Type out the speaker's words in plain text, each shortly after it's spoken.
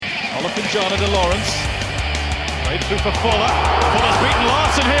Olofinjana de Lawrence. Played through for Fuller. Fuller's beaten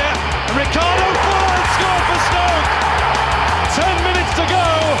Larson here. And Ricardo Fuller has scored for Stoke. 10 minutes to go.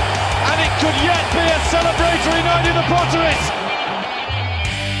 And it could yet be a celebratory night in the Potteries.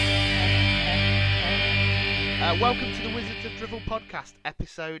 Welcome to the Wizards of Drivel podcast,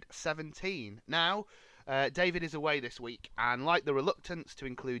 episode 17. Now, David is away this week, and like the reluctance to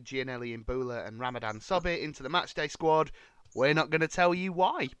include Gianelli Imbula and Ramadan Sobhi into the matchday squad, we're not going to tell you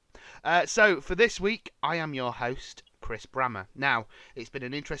why. So, for this week, I am your host, Chris Brammer. Now, it's been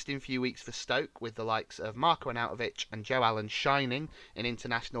an interesting few weeks for Stoke, with the likes of Marko Arnautovic and Joe Allen shining in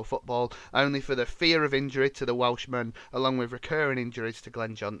international football, only for the fear of injury to the Welshman, along with recurring injuries to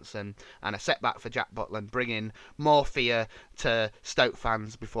Glenn Johnson, and a setback for Jack Butland, bringing more fear to Stoke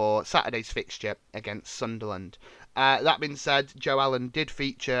fans before Saturday's fixture against Sunderland. That being said, Joe Allen did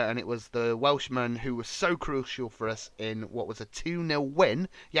feature, and it was the Welshman who was so crucial for us in what was a 2-0 win,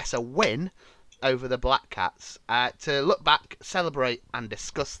 yes, a win, over the Black Cats. To look back, celebrate and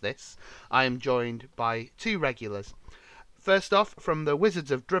discuss this, I am joined by two regulars. First off, from the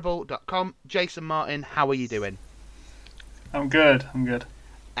wizardsofdribble.com, Jason Martin, how are you doing? I'm good.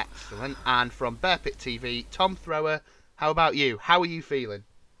 Excellent. And from Bear Pit TV, Tom Thrower, how about you? How are you feeling?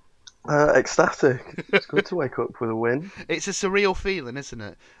 Ecstatic. It's good to wake up with a win. It's a surreal feeling, isn't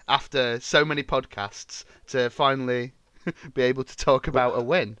it? After so many podcasts, to finally be able to talk about a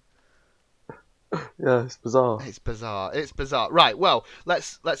win. Yeah, it's bizarre. It's bizarre. Right, well,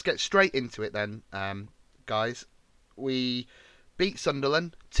 let's get straight into it then, guys. We beat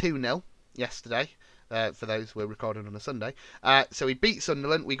Sunderland 2-0 yesterday, for those we're recording on a Sunday. So we beat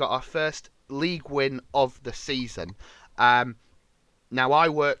Sunderland. We got our first league win of the season. Now, I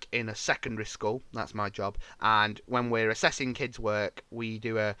work in a secondary school. That's my job. And when we're assessing kids' work, we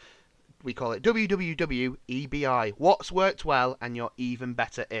call it WWWEBI. What's worked well and your even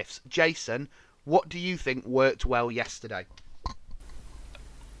better ifs. Jason, what do you think worked well yesterday?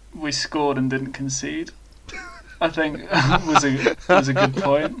 We scored and didn't concede, I think was a good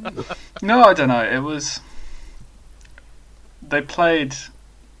point. No, I don't know. They played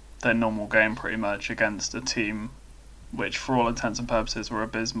their normal game pretty much against a team which, for all intents and purposes, were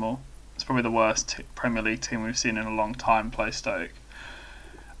abysmal. It's probably the worst Premier League team we've seen in a long time play Stoke.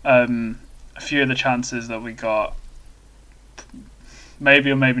 A few of the chances that we got,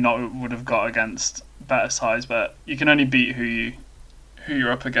 maybe or maybe not, would have got against better sides, but you can only beat who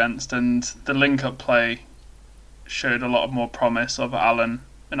you're up against, and the link-up play showed a lot more promise of Allen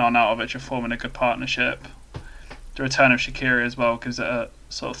and Arnautovic are forming a good partnership. The return of Shaqiri as well gives it a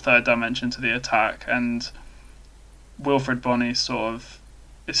sort of third dimension to the attack, and Wilfred Bonney sort of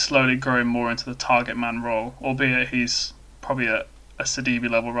is slowly growing more into the target man role, albeit he's probably at a Sidibe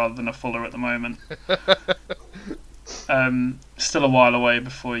level rather than a Fuller at the moment. Still a while away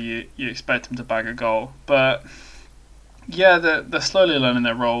before you expect him to bag a goal, but yeah, they're slowly learning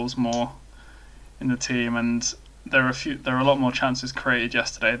their roles more in the team, and there are a lot more chances created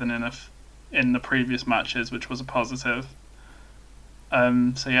yesterday than in the previous matches, which was a positive.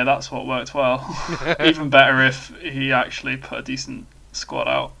 So yeah, that's what worked well. Even better if he actually put a decent squad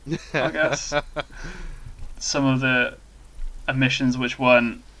out, I guess. Some of the omissions which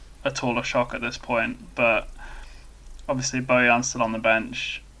weren't at all a shock at this point, but obviously Bojan's still on the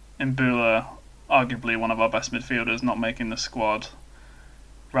bench. Imbula, arguably one of our best midfielders, not making the squad.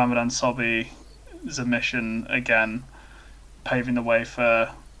 Ramadan Sobhi's omission again, paving the way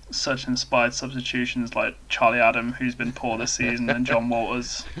for such inspired substitutions like Charlie Adam, who's been poor this season, and John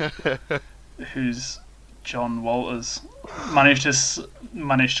Walters, managed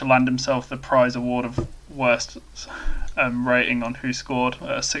to land himself the prize award of worst rating on Who Scored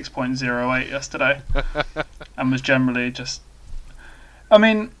at 6.08 yesterday, and was generally just. I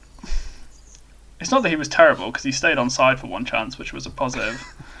mean, it's not that he was terrible because he stayed on side for one chance, which was a positive.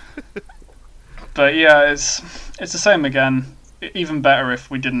 But yeah, it's the same again. Even better if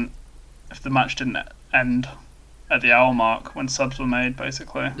the match didn't end at the hour mark when subs were made,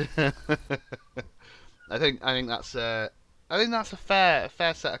 basically. I think that's a fair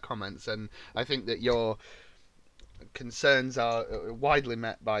set of comments, and I think that your concerns are widely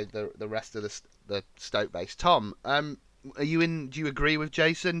met by the rest of the Stoke base. Tom, do you agree with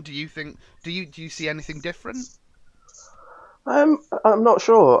Jason? Do you see anything different? I'm not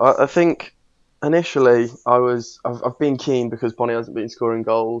sure. I think initially I've been keen because Bonnie hasn't been scoring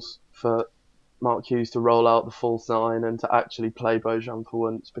goals for Mark Hughes to roll out the full sign and to actually play Bojan for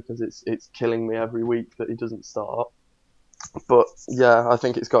once, because it's killing me every week that he doesn't start. But yeah, I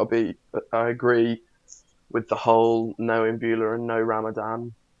think it's got to be. I agree with the whole no Imbula and no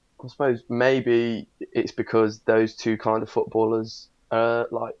Ramadan. I suppose maybe it's because those two kind of footballers are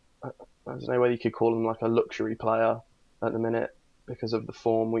like I don't know whether you could call him like a luxury player at the minute because of the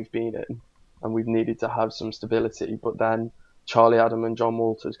form we've been in, and we've needed to have some stability. But then Charlie Adam and John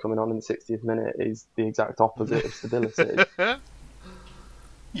Walters coming on in the 60th minute is the exact opposite of stability.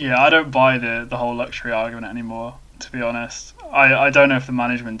 Yeah, I don't buy the whole luxury argument anymore, to be honest. I don't know if the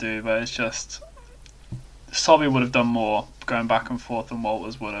management do, but it's just Sobby would have done more going back and forth than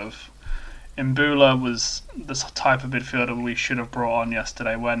Walters would have. Mbula was the type of midfielder we should have brought on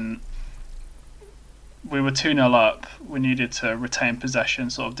yesterday when we were 2-0 up. We needed to retain possession,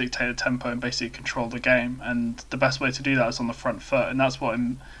 sort of dictate the tempo and basically control the game. And the best way to do that is on the front foot, and that's what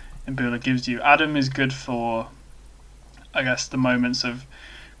Mbula gives you. Adam is good for, I guess, the moments of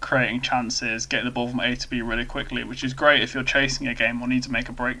creating chances, getting the ball from A to B really quickly, which is great if you're chasing a game or need to make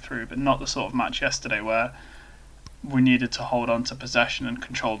a breakthrough, but not the sort of match yesterday where we needed to hold on to possession and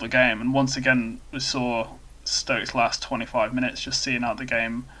control the game. And once again, we saw Stoke's last 25 minutes just seeing out the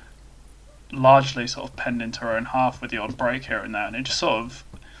game largely sort of penned into our own half with the odd break here and there, and it just sort of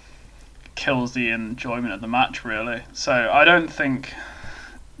kills the enjoyment of the match, really. So I don't think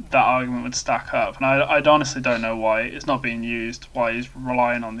that argument would stack up, and I honestly don't know why it's not being used, why he's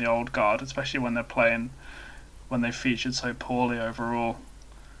relying on the old guard, especially when they featured so poorly overall.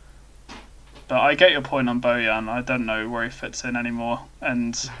 But I get your point on Bojan. I don't know where he fits in anymore,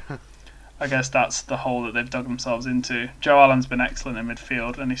 and I guess that's the hole that they've dug themselves into. Joe Allen's been excellent in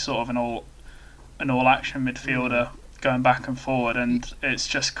midfield, and he's sort of an all-action midfielder going back and forward, and it's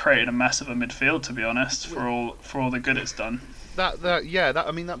just created a mess of a midfield, to be honest, for all the good it's done.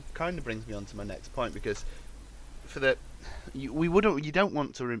 That kind of brings me on to my next point, because you don't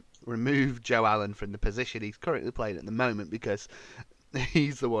want to remove Joe Allen from the position he's currently playing at the moment, because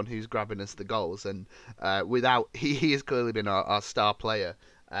he's the one who's grabbing us the goals, and he has clearly been our star player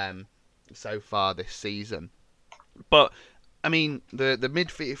so far this season. But I mean, the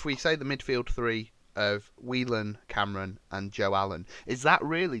midfield, if we say the midfield three of Whelan, Cameron, and Joe Allen, is that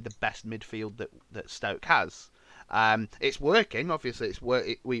really the best midfield that Stoke has? It's working, obviously.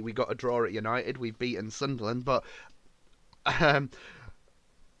 We got a draw at United. We've beaten Sunderland, but I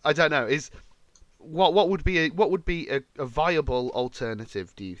don't know. What would be a viable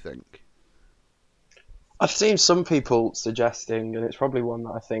alternative, do you think? I've seen some people suggesting, and it's probably one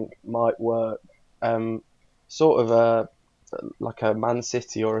that I think might work, sort of like a Man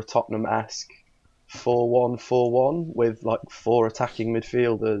City or a Tottenham-esque 4-1-4-1 with like 4 attacking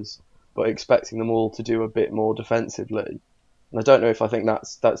midfielders, but expecting them all to do a bit more defensively. And I don't know if I think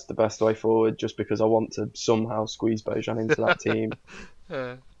that's the best way forward, just because I want to somehow squeeze Bojan into that team.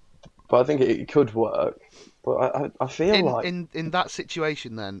 But I think it could work. But I feel like in that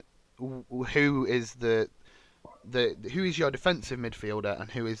situation, then, who is who is your defensive midfielder,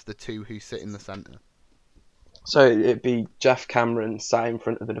 and who is the two who sit in the centre? So it'd be Jeff Cameron sat in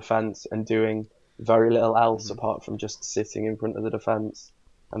front of the defence and doing very little else apart from just sitting in front of the defence,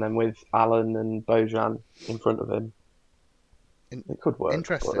 and then with Allen and Bojan in front of him. It could work.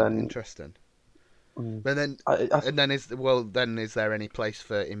 Interesting. But then, is there any place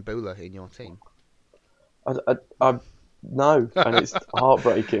for Mbula in your team? No, and it's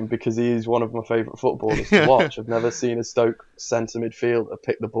heartbreaking because he is one of my favourite footballers to watch. I've never seen a Stoke centre midfielder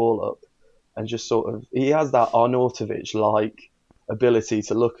pick the ball up and just sort of... He has that Arnautovic-like ability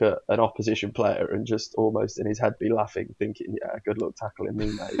to look at an opposition player and just almost in his head be laughing, thinking, yeah, good luck tackling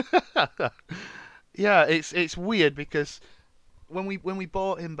me, mate. Yeah, it's weird because when we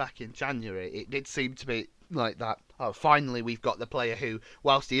bought him back in January, it did seem to be like that. Oh, finally we've got the player who,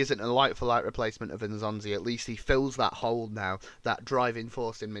 whilst he isn't a like-for-like replacement of Nzonzi, at least he fills that hole now, that driving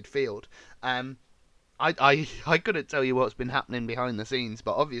force in midfield. I couldn't tell you what's been happening behind the scenes,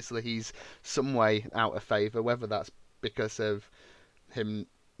 but obviously he's some way out of favour, whether that's because of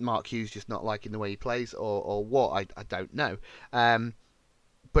Mark Hughes just not liking the way he plays or what, I don't know.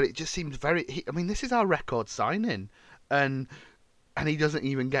 But it just seems very... I mean, this is our record signing, and he doesn't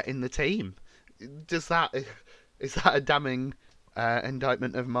even get in the team. Is that a damning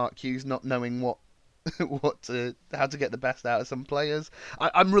indictment of Mark Hughes not knowing how to get the best out of some players?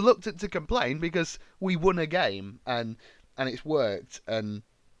 I'm reluctant to complain because we won a game and it's worked, and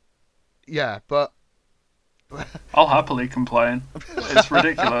yeah, but I'll happily complain. It's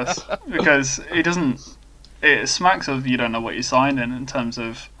ridiculous because it smacks of you don't know what you signed in terms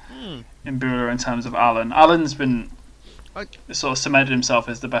of Mbula, in terms of Allen. Allen's been sort of cemented himself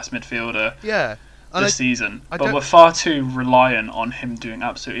as the best midfielder this season, but we're far too reliant on him doing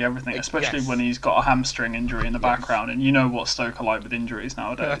absolutely everything, especially when he's got a hamstring injury in the background, and you know what Stoke are like with injuries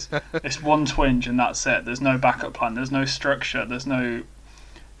nowadays. It's one twinge and that's it. There's no backup plan, there's no structure, there's no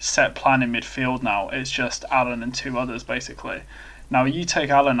set plan in midfield now. It's just Allen and 2 others basically. Now, you take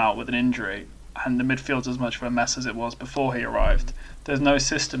Allen out with an injury, and the midfield's as much of a mess as it was before he arrived. There's no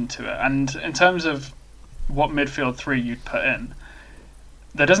system to it. And in terms of what midfield three you'd put in,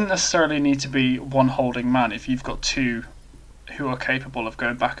 there doesn't necessarily need to be one holding man if you've got two who are capable of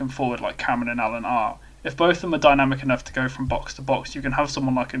going back and forward like Cameron and Allen are. If both of them are dynamic enough to go from box to box, you can have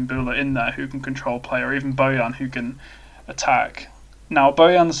someone like Mbula in there who can control play, or even Bojan who can attack. Now,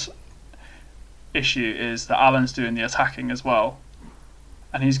 Bojan's issue is that Allen's doing the attacking as well,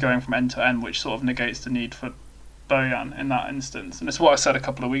 and he's going from end to end, which sort of negates the need for Bojan in that instance. And it's what I said a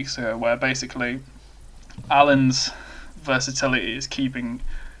couple of weeks ago, where basically Allen's versatility is keeping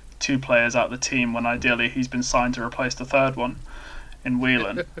two players out of the team when ideally he's been signed to replace the third one in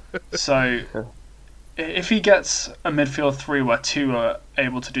Whelan. So if he gets a midfield three where two are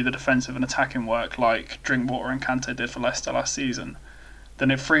able to do the defensive and attacking work like Drinkwater and Kante did for Leicester last season, then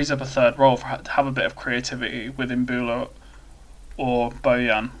it frees up a third role to have a bit of creativity with Mbula or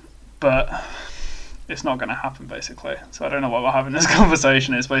Bojan. But it's not going to happen, basically. So I don't know what we're having this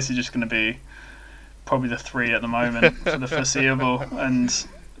conversation. It's basically just going to be probably the three at the moment for the foreseeable, and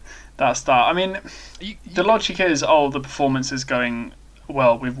that's that. I mean, the logic is, the performance is going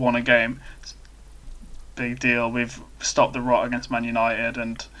well, we've won a game, big deal, we've stopped the rot against Man United,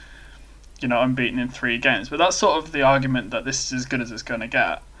 and unbeaten in 3 games. But that's sort of the argument that this is as good as it's going to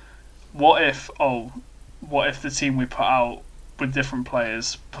get. What if the team we put out with different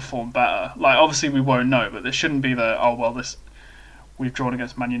players perform better? Like, obviously we won't know, but there shouldn't be we've drawn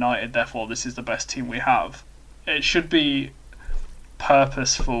against Man United, therefore this is the best team we have. It should be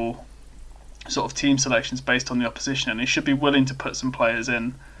purposeful sort of team selections based on the opposition, and he should be willing to put some players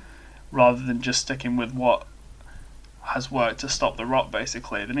in rather than just sticking with what has worked to stop the rot,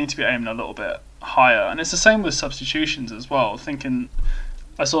 basically. They need to be aiming a little bit higher. And it's the same with substitutions as well.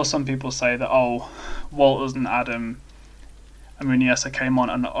 I saw some people say that, Walters and Adam and Muniesa came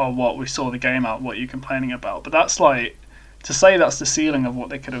on and, we saw the game out, what are you complaining about? But that's like, to say that's the ceiling of what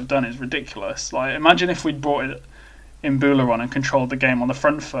they could have done is ridiculous. Like, imagine if we'd brought Mbula on and controlled the game on the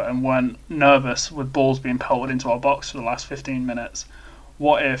front foot and weren't nervous with balls being pelted into our box for the last 15 minutes.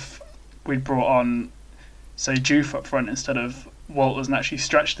 What if we'd brought on, say, Juve up front instead of Walters and actually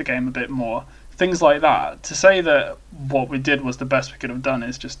stretched the game a bit more? Things like that. To say that what we did was the best we could have done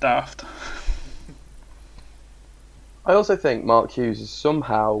is just daft. I also think Mark Hughes has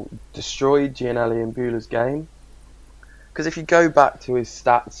somehow destroyed Gianelli and Mbula's game. Because if you go back to his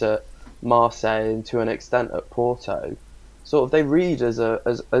stats at Marseille and to an extent at Porto, sort of they read as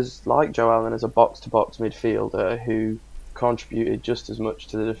like Joe Allen as a box-to-box midfielder who contributed just as much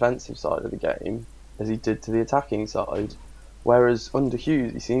to the defensive side of the game as he did to the attacking side. Whereas under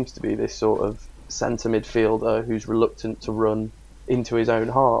Hughes, he seems to be this sort of centre midfielder who's reluctant to run into his own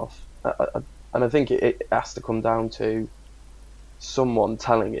half. And I think it has to come down to someone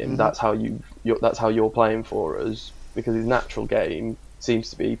telling him that's how you're playing for us, because his natural game seems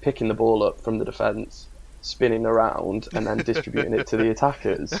to be picking the ball up from the defence, spinning around, and then distributing it to the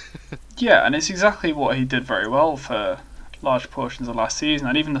attackers. Yeah, and it's exactly what he did very well for large portions of last season,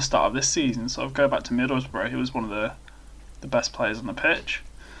 and even the start of this season. Sort of go back to Middlesbrough, he was one of the best players on the pitch.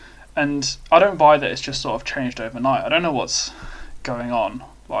 And I don't buy that it's just sort of changed overnight. I don't know what's going on.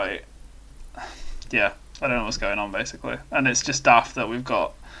 I don't know what's going on, basically. And it's just daft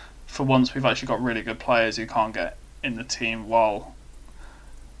that for once, we've actually got really good players who can't get in the team, while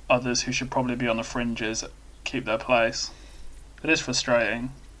others who should probably be on the fringes keep their place. It is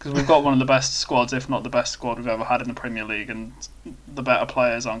frustrating, because we've got one of the best squads, if not the best squad we've ever had in the Premier League, and the better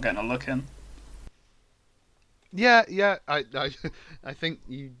players aren't getting a look in. Yeah. I think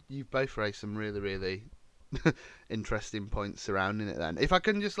you've both raised some really, really interesting points surrounding it. Then, if I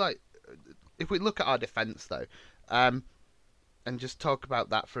can just if we look at our defence though, and just talk about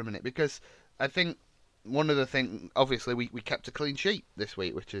that for a minute, because I think one of the things, obviously, we kept a clean sheet this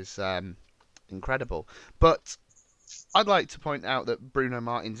week, which is incredible. But I'd like to point out that Bruno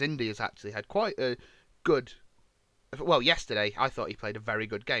Martins Indi has actually had quite a good. Well, yesterday I thought he played a very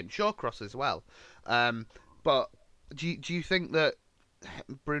good game. Shawcross as well. But do you think that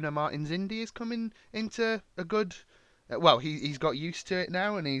Bruno Martins Indi is coming into a good? Well, he's got used to it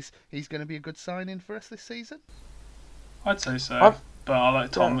now, and he's going to be a good signing for us this season. I'd say so, but I'll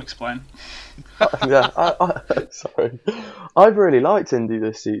let Tom explain. Sorry. I've really liked Indi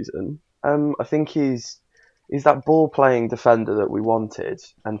this season. I think he's that ball-playing defender that we wanted,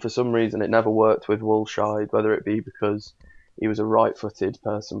 and for some reason it never worked with Woolshide, whether it be because he was a right-footed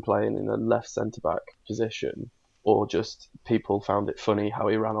person playing in a left centre-back position, or just people found it funny how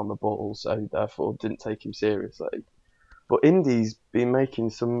he ran on the ball, so therefore didn't take him seriously. But Indi's been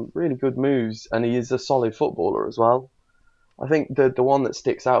making some really good moves, and he is a solid footballer as well. I think the one that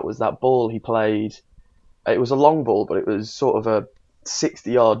sticks out was that ball he played. It was a long ball, but it was sort of a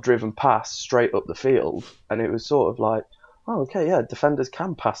 60-yard driven pass straight up the field, and it was sort of like, oh, okay, yeah, defenders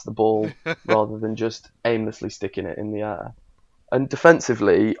can pass the ball rather than just aimlessly sticking it in the air. And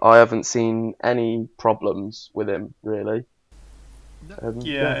defensively, I haven't seen any problems with him, really.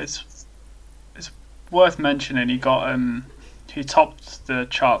 It's worth mentioning he topped the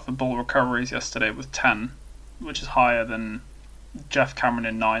chart for ball recoveries yesterday with 10, which is higher than Jeff Cameron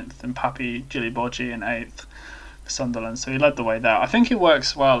in 9th and Papi Djilibodji in 8th for Sunderland. So he led the way there. I think it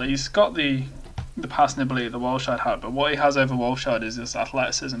works well. He's got the passing ability that Walshard had, but what he has over Walshard is his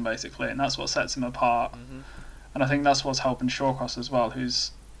athleticism, basically, and that's what sets him apart. Mm-hmm. And I think that's what's helping Shawcross as well,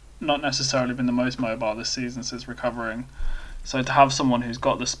 who's not necessarily been the most mobile this season since recovering. So to have someone who's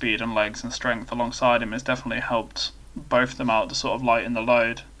got the speed and legs and strength alongside him has definitely helped both of them out to sort of lighten the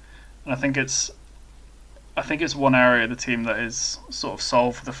load. And I think it's one area of the team that is sort of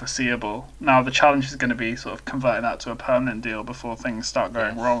solved for the foreseeable. Now the challenge is going to be sort of converting that to a permanent deal before things start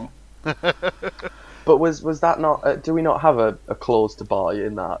going wrong. But was that not? Do we not have a clause to buy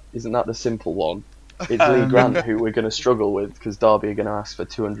in that? Isn't that the simple one? It's Lee Grant who we're going to struggle with because Derby are going to ask for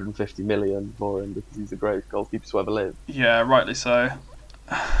 250 million for him because he's the greatest goalkeeper to ever live. Yeah, rightly so.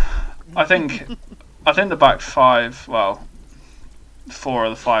 I think the back five, well, 4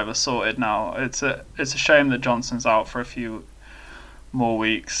 of the 5 are sorted now. It's a shame that Johnson's out for a few more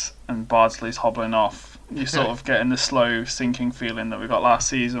weeks and Bardsley's hobbling off. You sort of getting the slow sinking feeling that we got last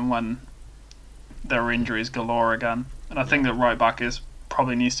season when there were injuries galore again. And I think that right back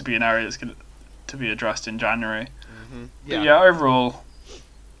probably needs to be an area that's going to be addressed in January. Mm-hmm. But yeah, overall,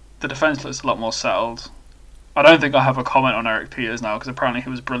 the defence looks a lot more settled. I don't think I have a comment on Eric Peters now because apparently he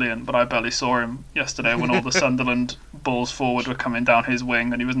was brilliant, but I barely saw him yesterday when all the Sunderland balls forward were coming down his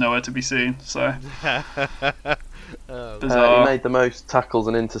wing and he was nowhere to be seen. So bizarre. He made the most tackles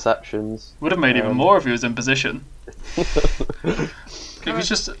and interceptions. Would have made even more if he was in position. It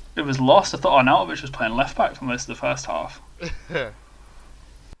was lost. I thought Arnautovic was playing left back for most of the first half.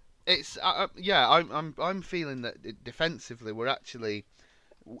 It's I'm feeling that defensively we're actually.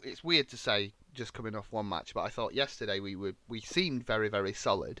 It's weird to say just coming off one match, but I thought yesterday we seemed very, very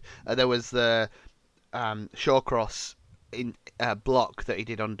solid. There was the Shawcross in block that he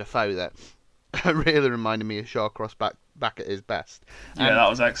did on Defoe that really reminded me of Shawcross back at his best. Yeah, that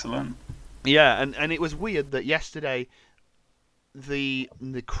was excellent. Yeah, and it was weird that yesterday the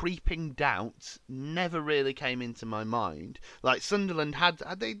creeping doubts never really came into my mind. Like Sunderland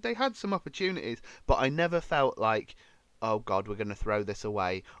they had some opportunities, but I never felt like, oh God, we're going to throw this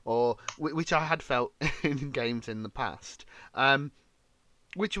away, or which I had felt in games in the past,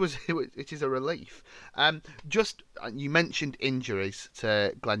 which is a relief. Just you mentioned injuries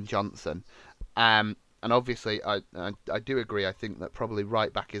to Glenn Johnson, and obviously I do agree. I think that probably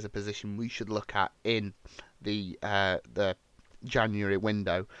right back is a position we should look at in the January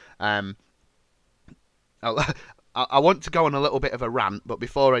window. I want to go on a little bit of a rant, but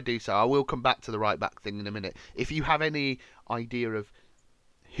before I do so, I will come back to the right back thing in a minute. If you have any idea of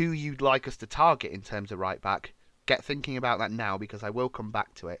who you'd like us to target in terms of right back, get thinking about that now because I will come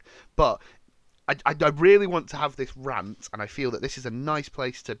back to it. But I really want to have this rant, and I feel that this is a nice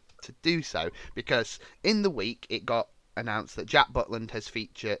place to do so because in the week it got announced that Jack Butland has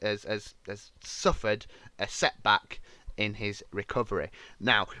suffered a setback in his recovery.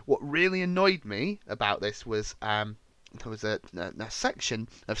 Now, what really annoyed me about this was there was a section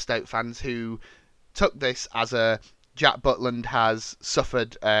of Stoke fans who took this as a Jack Butland has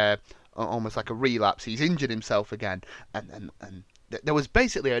suffered almost like a relapse. He's injured himself again, and there was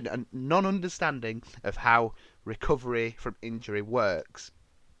basically a non-understanding of how recovery from injury works.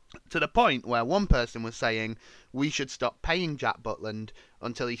 To the point where one person was saying we should stop paying Jack Butland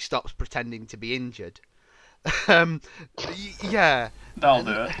until he stops pretending to be injured. Yeah, that'll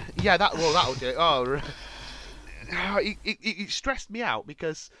do it. Yeah, that'll do it. Oh, it stressed me out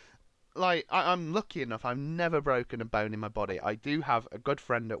because, like, I'm lucky enough. I've never broken a bone in my body. I do have a good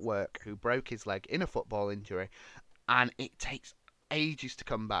friend at work who broke his leg in a football injury, and it takes ages to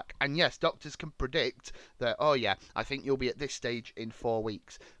come back. And yes, doctors can predict that. Oh yeah, I think you'll be at this stage in 4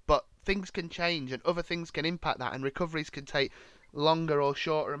 weeks. But things can change, and other things can impact that, and recoveries can take longer or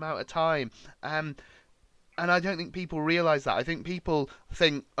shorter amount of time. And I don't think people realise that. I think people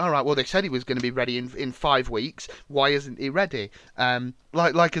think, all right, well, they said he was going to be ready in 5 weeks. Why isn't he ready?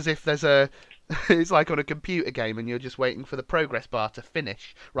 Like as if there's it's like on a computer game and you're just waiting for the progress bar to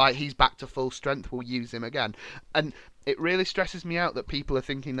finish. Right, he's back to full strength. We'll use him again. And it really stresses me out that people are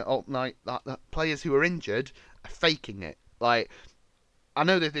thinking that players who are injured are faking it. Like, I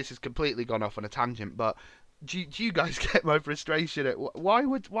know that this has completely gone off on a tangent, but do you guys get my frustration at why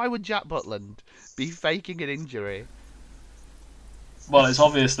would Jack Butland be faking an injury? Well, it's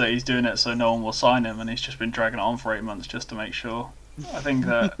obvious that he's doing it so no one will sign him, and he's just been dragging it on for 8 months just to make sure. I think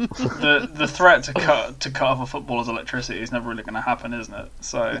that the threat to cut off a footballer's electricity is never really going to happen, isn't it?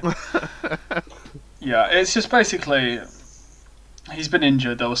 So, yeah, it's just basically he's been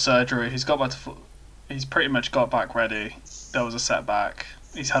injured. There was surgery. He's got back to. He's pretty much got back ready. There was a setback.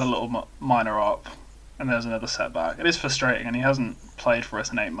 He's had a little minor op, and there's another setback. It is frustrating, and he hasn't played for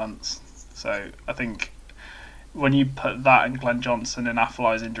us in 8 months. So I think when you put that and Glenn Johnson and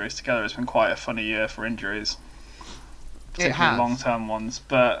Afellai's injuries together, it's been quite a funny year for injuries. Particularly long-term ones,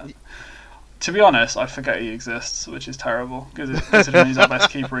 but to be honest, I forget he exists, which is terrible because considering he's our best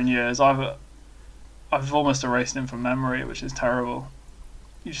keeper in years, I've almost erased him from memory, which is terrible.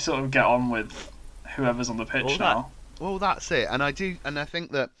 You just sort of get on with whoever's on the pitch now. Well, that's it, and I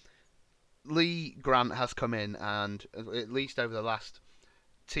think that Lee Grant has come in, and at least over the last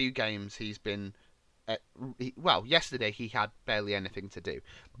 2 games, he's been yesterday he had barely anything to do,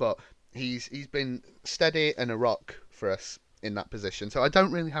 but he's been steady and a rock for us in that position. So I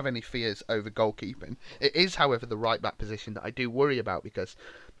don't really have any fears over goalkeeping. It is, however, the right back position that I do worry about, because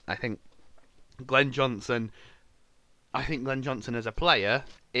I think Glenn Johnson as a player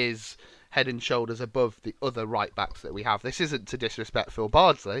is head and shoulders above the other right backs that we have. This isn't to disrespect Phil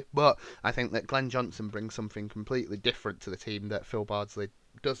Bardsley, but I think that Glenn Johnson brings something completely different to the team that Phil Bardsley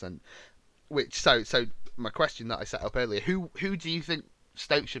doesn't. So my question that I set up earlier, who do you think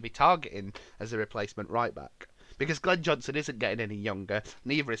Stoke should be targeting as a replacement right back? Because Glenn Johnson isn't getting any younger,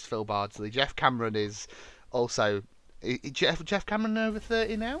 neither is Phil Bardsley. Jeff Cameron is also... Jeff Cameron over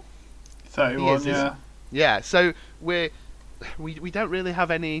 30 now? 31, yeah. Yeah, so we don't really have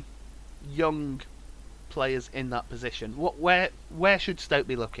any young players in that position. Where should Stoke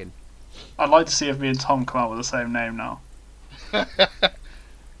be looking? I'd like to see if me and Tom come out with the same name now.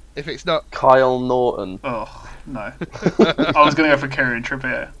 If it's not Kyle Norton. Oh, no. I was going to go for Kieran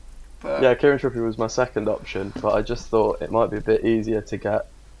Trippier. But... Yeah, Kieran Trippier was my second option, but I just thought it might be a bit easier to get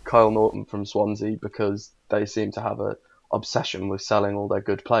Kyle Norton from Swansea because they seem to have an obsession with selling all their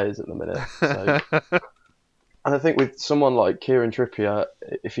good players at the minute. So. And I think with someone like Kieran Trippier,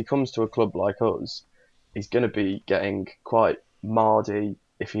 if he comes to a club like us, he's going to be getting quite mardy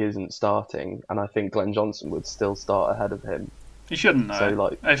if he isn't starting, and I think Glenn Johnson would still start ahead of him. He shouldn't, though.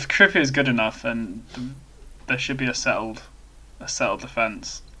 So, if Trippier is good enough, then there should be a settled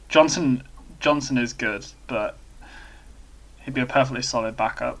defence. Johnson is good, but he'd be a perfectly solid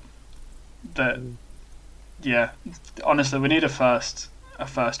backup. Yeah, honestly, we need a first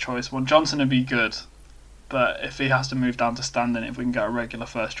choice one. Johnson would be good, but if he has to move down to standing, if we can get a regular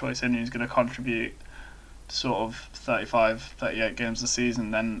first choice in who's going to contribute sort of 35, 38 games a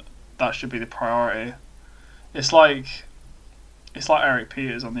season, then that should be the priority. It's like Eric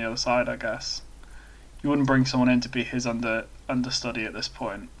Peters on the other side, I guess. You wouldn't bring someone in to be his understudy at this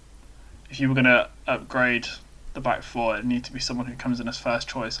point. If you were going to upgrade the back four, it'd need to be someone who comes in as first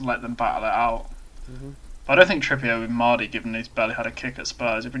choice and let them battle it out. Mm-hmm. But I don't think Trippier with Mardy, given he's barely had a kick at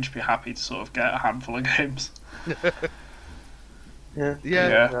Spurs, he'd just be happy to sort of get a handful of games.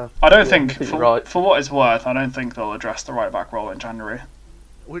 Yeah. I don't think, for what it's worth, I don't think they'll address the right back role in January.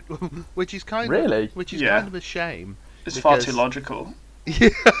 Which is kind of a shame. It's far too logical. Yeah,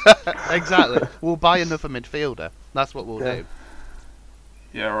 exactly. We'll buy another midfielder. That's what we'll do.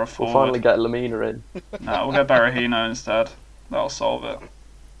 Yeah, or a forward. We'll finally get Lamina in. No, we'll get Berahino instead. That'll solve it.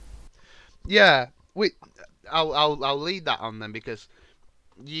 Yeah, I'll lead that on then, because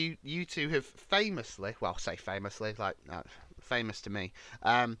you two have famous to me.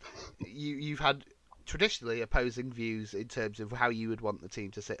 You've had traditionally opposing views in terms of how you would want the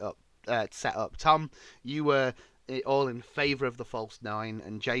team to set up. Tom, you were all in favour of the false nine,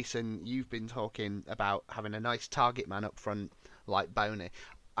 and Jason, you've been talking about having a nice target man up front like Boney.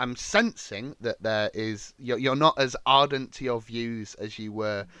 I'm sensing that you're not as ardent to your views as you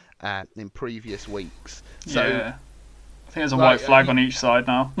were in previous weeks. So, yeah. I think there's a white flag on each side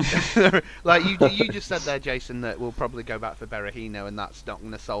now. Like you just said there, Jason, that we'll probably go back for Berahino, and that's not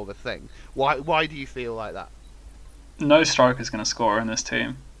going to solve a thing. Why do you feel like that? No striker's going to score in this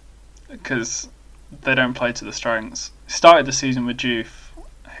team because they don't play to the strengths. Started the season with Juve,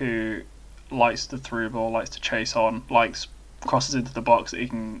 who likes the through ball, likes to chase on, likes crosses into the box that he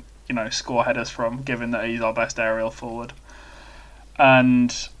can, score headers from, given that he's our best aerial forward.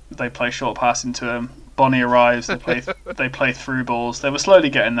 And they play short pass into him. Bonnie arrives, they play through balls. They were slowly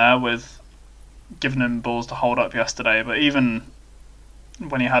getting there with giving him balls to hold up yesterday, but even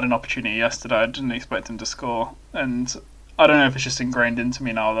when he had an opportunity yesterday, I didn't expect him to score. And I don't know if it's just ingrained into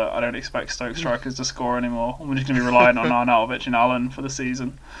me now that I don't expect Stoke strikers to score anymore. I'm just going to be relying on Arnautovic and Allen for the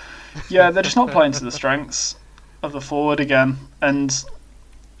season. Yeah, they're just not playing to the strengths of the forward again. And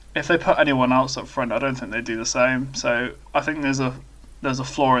if they put anyone else up front, I don't think they do the same. So I think there's a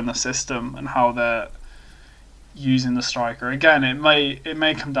flaw in the system and how they're using the striker. Again, it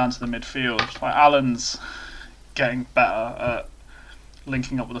may come down to the midfield. Like Allen's getting better at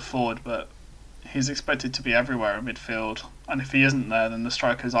linking up with the forward, but he's expected to be everywhere in midfield, and if he isn't there, then the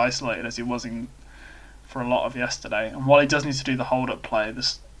striker's isolated as he was for a lot of yesterday. And while he does need to do the hold-up play,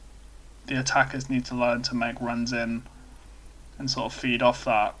 the attackers need to learn to make runs in and sort of feed off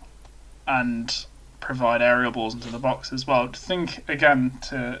that and provide aerial balls into the box as well. To think, again,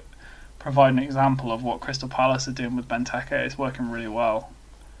 to provide an example of what Crystal Palace are doing with Benteke, it's working really well.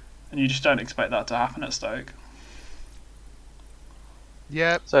 And you just don't expect that to happen at Stoke.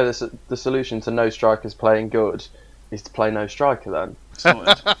 Yeah. So the solution to no strikers playing good is to play no striker then?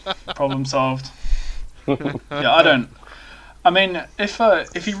 Sorted. Problem solved. Yeah, I mean,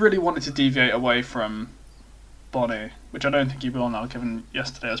 if he really wanted to deviate away from Bonny, which I don't think he will now, given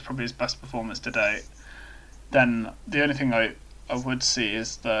yesterday was probably his best performance to date, then the only thing I would see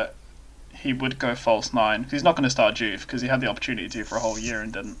is that he would go false nine. He's not going to start Juve because he had the opportunity to for a whole year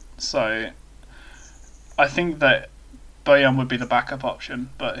and didn't. So I think that Bojan would be the backup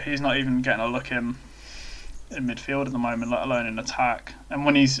option, but he's not even getting a look in midfield at the moment, let alone in attack. And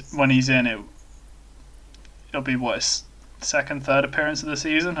when he's in, it'll be his second, third appearance of the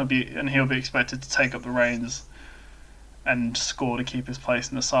season. He'll be expected to take up the reins and score to keep his place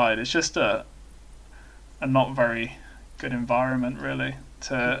in the side. It's just a not very good environment really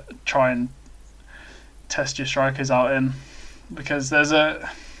to try and test your strikers out in, because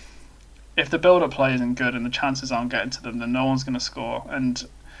if the build-up play isn't good and the chances aren't getting to them, then no one's going to score. And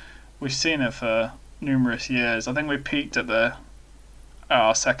we've seen it for numerous years. I think we peaked at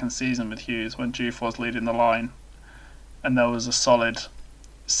our second season with Hughes when Juve was leading the line, and there was a solid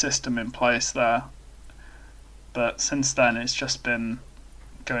system in place there. But since then, it's just been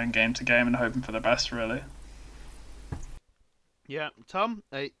going game to game and hoping for the best, really. Yeah, Tom,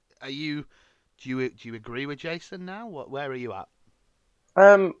 do you agree with Jason now? Where are you at?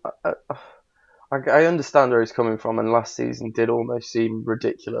 I understand where he's coming from, and last season did almost seem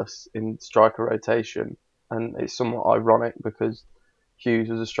ridiculous in striker rotation, and it's somewhat ironic because Hughes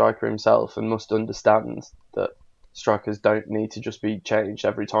was a striker himself and must understand that strikers don't need to just be changed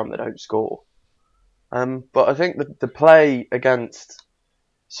every time they don't score. But I think the play against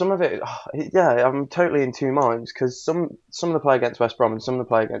some of it, yeah, I'm totally in two minds, because some of the play against West Brom and some of the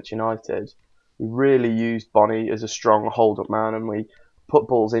play against United, we really used Bonny as a strong hold-up man, and we put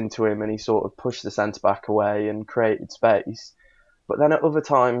balls into him and he sort of pushed the centre-back away and created space. But then at other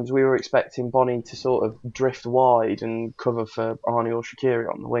times we were expecting Bonny to sort of drift wide and cover for Arnie or Shaqiri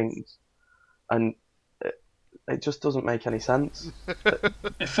on the wings. And it just doesn't make any sense.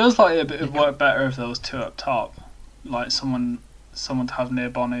 It feels like it would work better if there was two up top, like someone to have near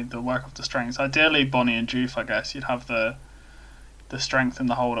Bonny, the work of the strengths. Ideally Bonny and Juve, I guess. You'd have the strength in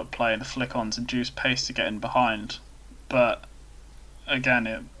the hold-up play, the flick-ons, and Juve's pace to get in behind. But again,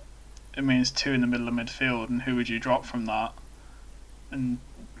 it means two in the middle of midfield, and who would you drop from that? And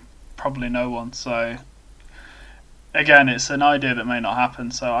probably no one. So again, it's an idea that may not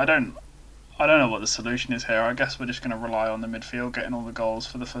happen. So I don't know what the solution is here. I guess we're just going to rely on the midfield getting all the goals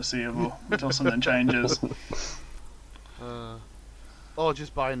for the foreseeable until something changes. Or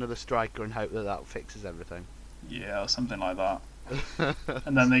just buy another striker and hope that fixes everything. Yeah, or something like that.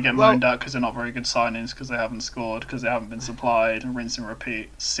 And then they get moaned at because they're not very good signings, because they haven't scored, because they haven't been supplied, and rinse and repeat.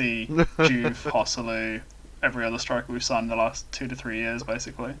 See Juve, Hosselu, every other striker we've signed in the last 2 to 3 years,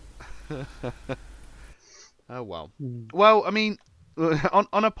 basically. Oh well. Well, I mean,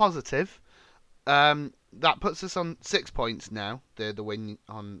 on a positive, that puts us on 6 points now. The win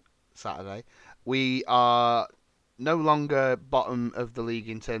on Saturday. We are no longer bottom of the league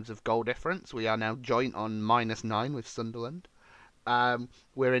in terms of goal difference. We are now joint on -9 with Sunderland.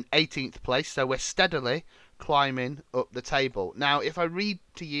 We're in 18th place, so we're steadily climbing up the table. Now, if I read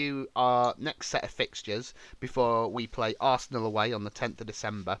to you our next set of fixtures before we play Arsenal away on the 10th of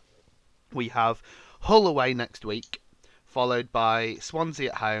December, we have Hull away next week, followed by Swansea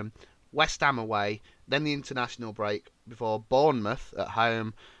at home, West Ham away, then the international break before Bournemouth at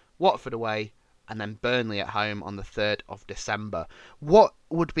home, Watford away, and then Burnley at home on the 3rd of December. What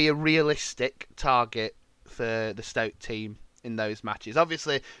would be a realistic target for the Stoke team in those matches?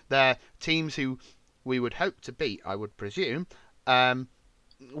 Obviously, they're teams who we would hope to beat, I would presume.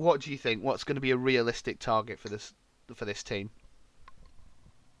 What do you think? What's going to be a realistic target for this team?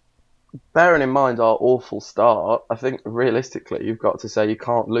 bearing in mind our awful start, I think realistically you've got to say you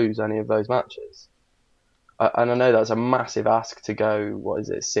can't lose any of those matches. And I know that's a massive ask to go,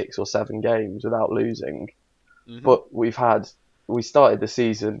 6 or 7 games without losing. Mhm. But we started the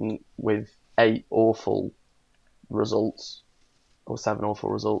season with 8 awful results, or 7 awful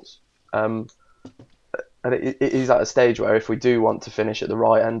results. And it is at a stage where if we do want to finish at the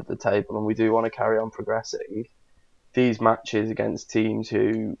right end of the table and we do want to carry on progressing, these matches against teams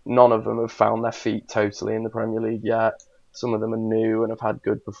who none of them have found their feet totally in the Premier League yet, some of them are new and have had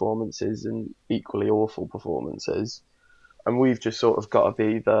good performances and equally awful performances. And we've just sort of got to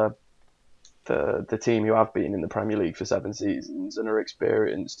be the team who have been in the Premier League for 7 seasons and are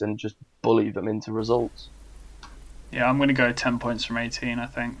experienced and just bully them into results. Yeah, I'm going to go 10 points from 18, I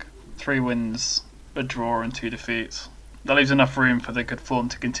think. 3 wins, a draw and 2 defeats. That leaves enough room for the good form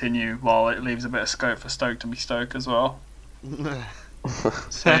to continue, while it leaves a bit of scope for Stoke to be Stoke as well.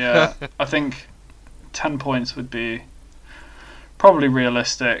 So yeah, I think 10 points would be probably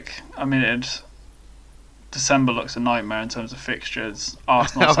realistic. I mean, December looks a nightmare in terms of fixtures.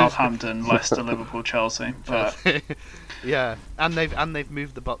 Arsenal, Southampton, Leicester, Liverpool, Chelsea. But yeah, and they've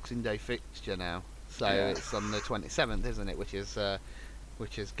moved the Boxing Day fixture now, so it's on the 27th, isn't it? Which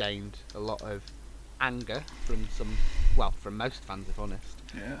has gained a lot of anger from from most fans, if honest.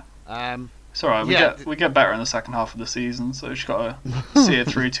 Yeah. It's alright. We get better in the second half of the season, so we just gotta see it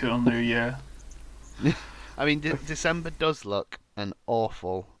through to New Year. I mean, December does look an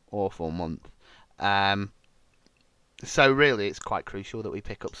awful month. So really, it's quite crucial that we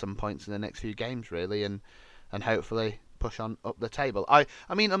pick up some points in the next few games, really, and hopefully push on up the table. I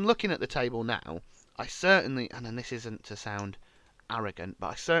mean, I'm looking at the table now. I certainly, and this isn't to sound arrogant, but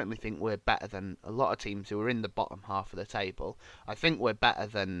I certainly think we're better than a lot of teams who are in the bottom half of the table. I think we're better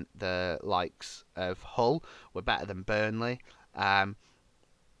than the likes of Hull. We're better than Burnley. I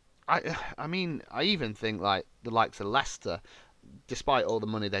mean, I even think like the likes of Leicester, despite all the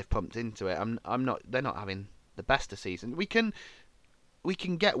money they've pumped into it, they're not having the best of season. We can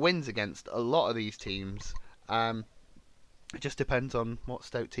get wins against a lot of these teams. It just depends on what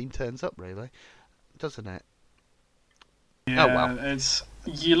Stoke team turns up, really, doesn't it? Yeah, oh well. It's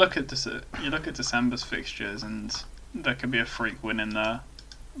you look at December's fixtures and there could be a freak win in there,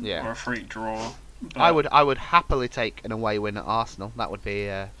 or a freak draw. But I would happily take an away win at Arsenal. That would be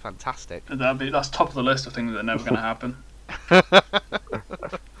fantastic. That's top of the list of things that are never going to happen.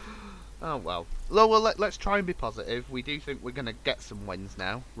 Oh well. Well, let's try and be positive. We do think we're going to get some wins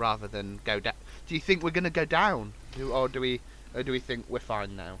now, rather than go down. Do you think we're going to go down, or do we think we're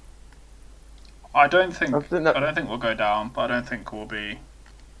fine now? I don't think we'll go down, but I don't think we'll be.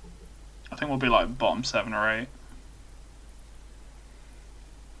 I think we'll be like bottom 7 or 8.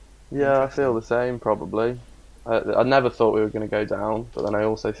 Yeah, I feel the same probably. I never thought we were going to go down, but then I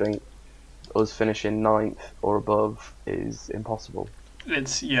also think us finishing 9th or above is impossible.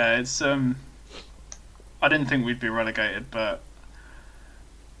 It's I didn't think we'd be relegated, but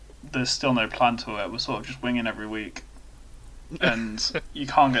there's still no plan to it. We're sort of just winging every week, and you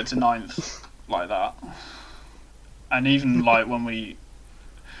can't get to 9th like that. And even like when we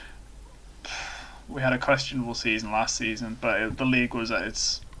had a questionable season last season, but the league was at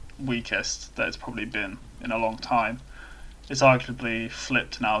its weakest that it's probably been in a long time. It's arguably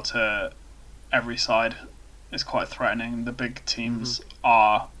flipped now to every side is quite threatening. The big teams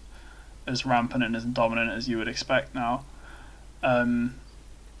are as rampant and as dominant as you would expect now.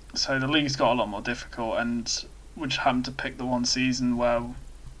 So the league's got a lot more difficult, and we just happened to pick the one season where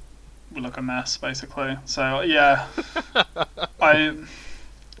we look a mess, basically. So yeah, 12th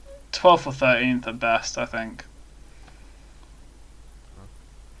or 13th at best, I think.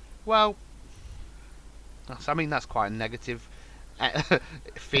 Well, that's quite a negative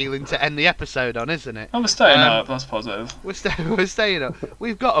feeling to end the episode on, isn't it? We're staying up. That's positive. We're staying up.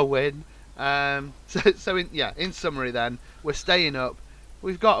 We've got to win. In summary, then we're staying up.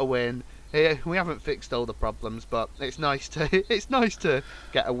 We've got to win. We haven't fixed all the problems, but it's nice to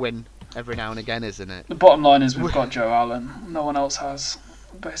get a win every now and again, isn't it? The bottom line is we've got Joe Allen. No one else has,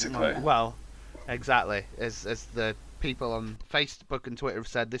 basically. Well, exactly. As the people on Facebook and Twitter have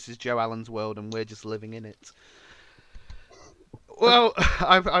said, this is Joe Allen's world, and we're just living in it. Well,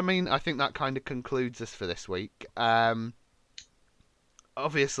 I think that kind of concludes us for this week.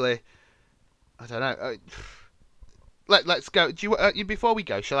 Obviously, I don't know. Let's go. Do you before we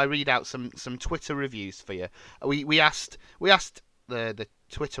go? Shall I read out some Twitter reviews for you? We asked the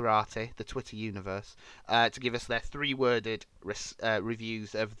Twitterati, the Twitter universe, to give us their 3-worded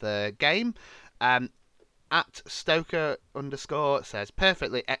reviews of the game. At Stoker _ says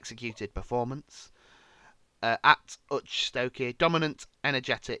perfectly executed performance. at Utch Stokey. Dominant,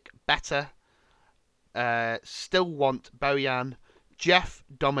 energetic, better. Still want Bojan. Jeff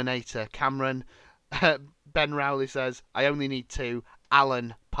Dominator Cameron. Ben Rowley says, I only need 2.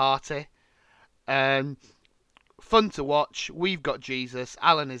 Alan Party. Fun to watch. We've got Jesus.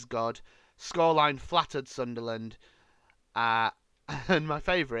 Alan is God. Scoreline flattered Sunderland. And my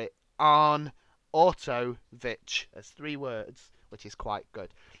favourite, Arn Autovic. As 3 words, which is quite good.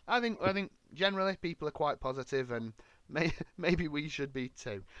 I think generally people are quite positive, and maybe we should be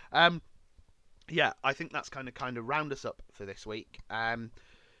too. Yeah, I think that's kind of round us up for this week.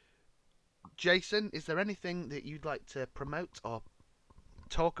 Jason, is there anything that you'd like to promote or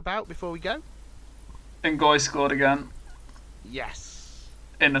talk about before we go? Ngoy scored again Yes.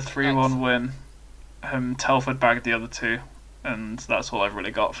 in a 3-1 win. Telford bagged the other 2, and that's all I've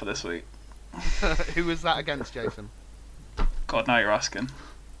really got for this week. Who was that against, Jason? God, now you're asking.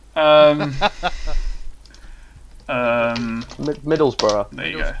 Middlesbrough. There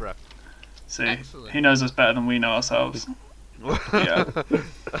you go. Middlesbrough. See, Excellent. he knows us better than we know ourselves. Yeah.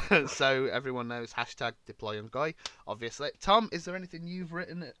 So everyone knows #deploy Ngoy, obviously. Tom, is there anything you've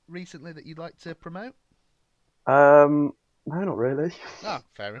written recently that you'd like to promote? No, not really. Oh,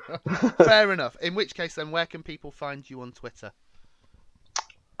 fair enough. Fair enough. In which case, then, where can people find you on Twitter?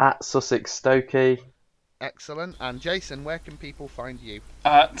 At Sussex Stokey. Excellent. And Jason, where can people find you?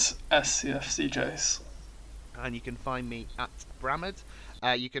 At SCFCJs. And you can find me at Brammed.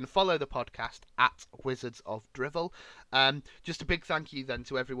 You can follow the podcast at Wizards of Drivel. Just a big thank you then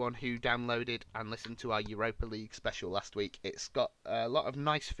to everyone who downloaded and listened to our Europa League special last week. It's got a lot of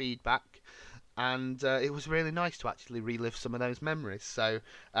nice feedback, and it was really nice to actually relive some of those memories. So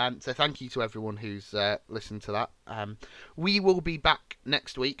thank you to everyone who's listened to that. We will be back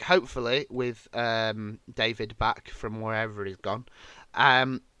next week, hopefully, with David back from wherever he's gone.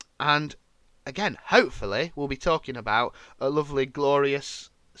 And again, hopefully, we'll be talking about a lovely, glorious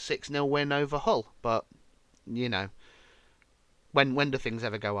 6-0 win over Hull. But, you know, when do things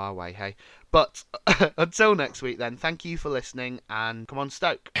ever go our way, hey? But until next week then, thank you for listening, and come on,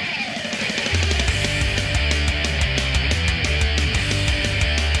 Stoke.